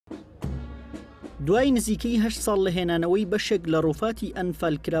دوای نزیکەی 8 ساڵ لە هێنانەوەی بەشێک لە ڕووفاتی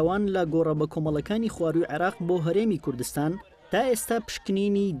ئەنفالکراوان لە گۆڕەبە کۆمەڵەکانی خواروی عێراق بۆ هەرێمی کوردستان تا ئێستا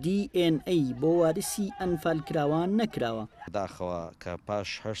پشکنینی DNA بۆ وارسی ئەنفالکراوان نەکراوە. داخەوە کە پاش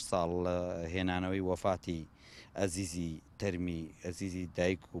 8 ساڵ هێنانەوەی وەفاتی ئەزیزی تەرمی ئەزیزی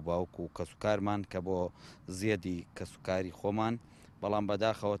دایک و باوک و کەسوکارمان کە بۆ زیادی کەسوکاری خۆمان، بەڵام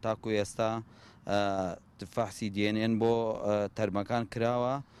بەداخەوە تاکو ئێستا فەحسی DNA بۆ تەرمەکان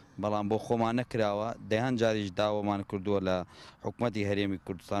کراوە، بەڵام بۆ خۆمان نەکراوە. دەیان جاریش داوامان کردووە لە حکوومەتی هەرێمی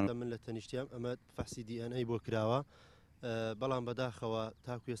کوردستان. من لە تەنیشتیام ئەمە فەحسی DNA بۆ کراوە، بەڵام بەداخەوە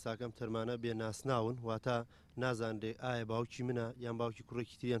تاکو ئێستاکەم تەرمانە بێ ناسناون، واتە نازانرێ ئایا باوکی منە یان باوکی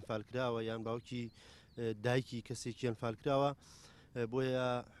کوڕێکی تری ئەنفالکراوە یان باوکی دایکی کەسێکی ئەنفالکراوە. بۆیە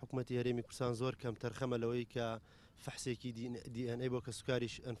حکوومەتی هەرێمی کوردستان زۆر کەم تەرخەمە لەوەی کە فەحسێکی DNA بۆ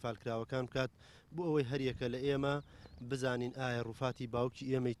کەسوکاریش ئەنفالکراوەکان بکات، بۆ ئەوەی هەریەکە لە ئێمە بزانین ئایا ڕووفاتی باوکی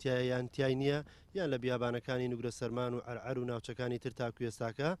ئێمەی تایە یان تای نییە، یان لە بیابانەکانی نوگرە سەرمان و عەرعەر و ناوچەکانی تر تاکو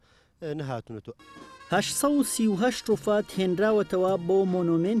ئێستاکە نەهاتونەتەوە. 838 ڕووفات هێنراوەتەوە بۆ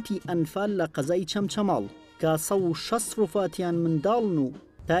مۆنومنتی ئەنفال لە قەزای چەمچەماڵ کە 160 ڕووفاتیان منداڵن و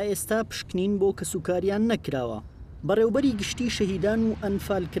تا ئێستا پشکنین بۆ کەسوکاریان نەکراوە. بەڕێوبەری گشتی شەهیدان و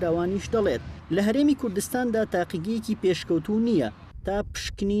ئەنفالکراوانیش دەڵێت لە هەرێمی کوردستاندا تاقیگەیەکی پێشکەوتوو نییە تا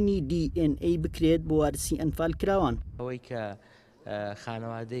پشکنینی DNA بکرێت بۆ وارسی ئەنفالکراوان. ئەوەی کە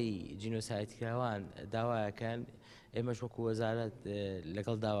خانەوادەی جینۆسایدکراوان داوایەکەن، ئێمەش وەکو وەزارەت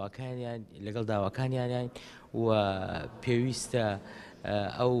لەگەڵ داواکانیان و پێویستە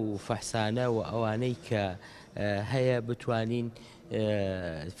ئەو فەحسانە و ئەوانەی کە هەیە بتوانین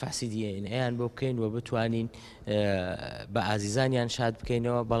فەحسی DNA بۆ بکەین و بتوانین بە ئازیزانیان شاد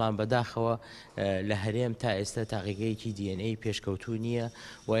بکەینەوە، بەڵام بەداخەوە لە هەرێم تا ئێستا تاقیگەیەکی DNA پێشکەوتوو نییە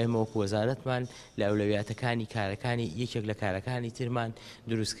و ئێمە وەکو وەزارەتمان لە ئەولەویاتەکانی کارەکانی یەکێک لە کارەکانی ترمان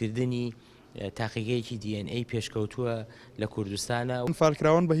دروستکردنی تاقیگەیەکی DNA پێشکەوتووە لە کوردستانە.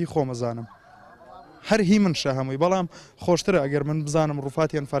 ئەنفالکراوان بە هی خۆمەزانم، هەر هی من شە هەمووی، بەڵام خۆشترە ئەگەر من بزانم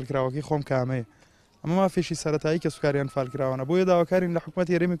ڕووفاتی ئەنفالکراوەکەی خۆم کامەیە. ئەمە مافێشی سەرەتایی کەسوکاری ئەنفالکراوانە، بۆیە داواکارین لە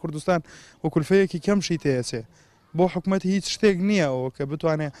حکوومەتی هەرێمی کوردستان و کولفەیەکی کەمشی تێسێ بۆ حکوومەتی هیچ شتێک نییە ئەوە کە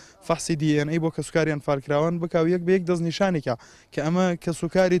بتوانێت فەحسی DNA بۆ کەسوکاری ئەنفالکراوان بکاو یەک بە یەک دەستنیشانێکە کە ئەمە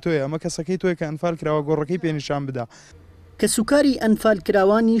کەسوکاری تۆیە، ئەمە کەسەکەی تۆیە کە ئەنفالکراوە گۆڕەکەی پێنیشان بدا. کەسوکاری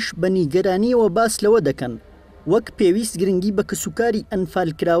ئەنفالکراوانیش بە نیگەرانیەوە باس لەوە دەکەن وەک پێویست گرنگی بە کەسوکاری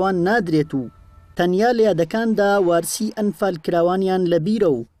ئەنفالکراوان نادرێت و تەنیا لە یادەکاندا وارسی ئەنفالکراوانیان لە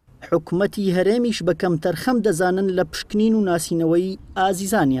بیرە و حکوومەتی هەرێمیش بە کەمتەر خەم دەزانن لە پشکنین و ناسینەوەی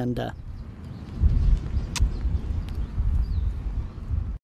ئازیزانیاندا.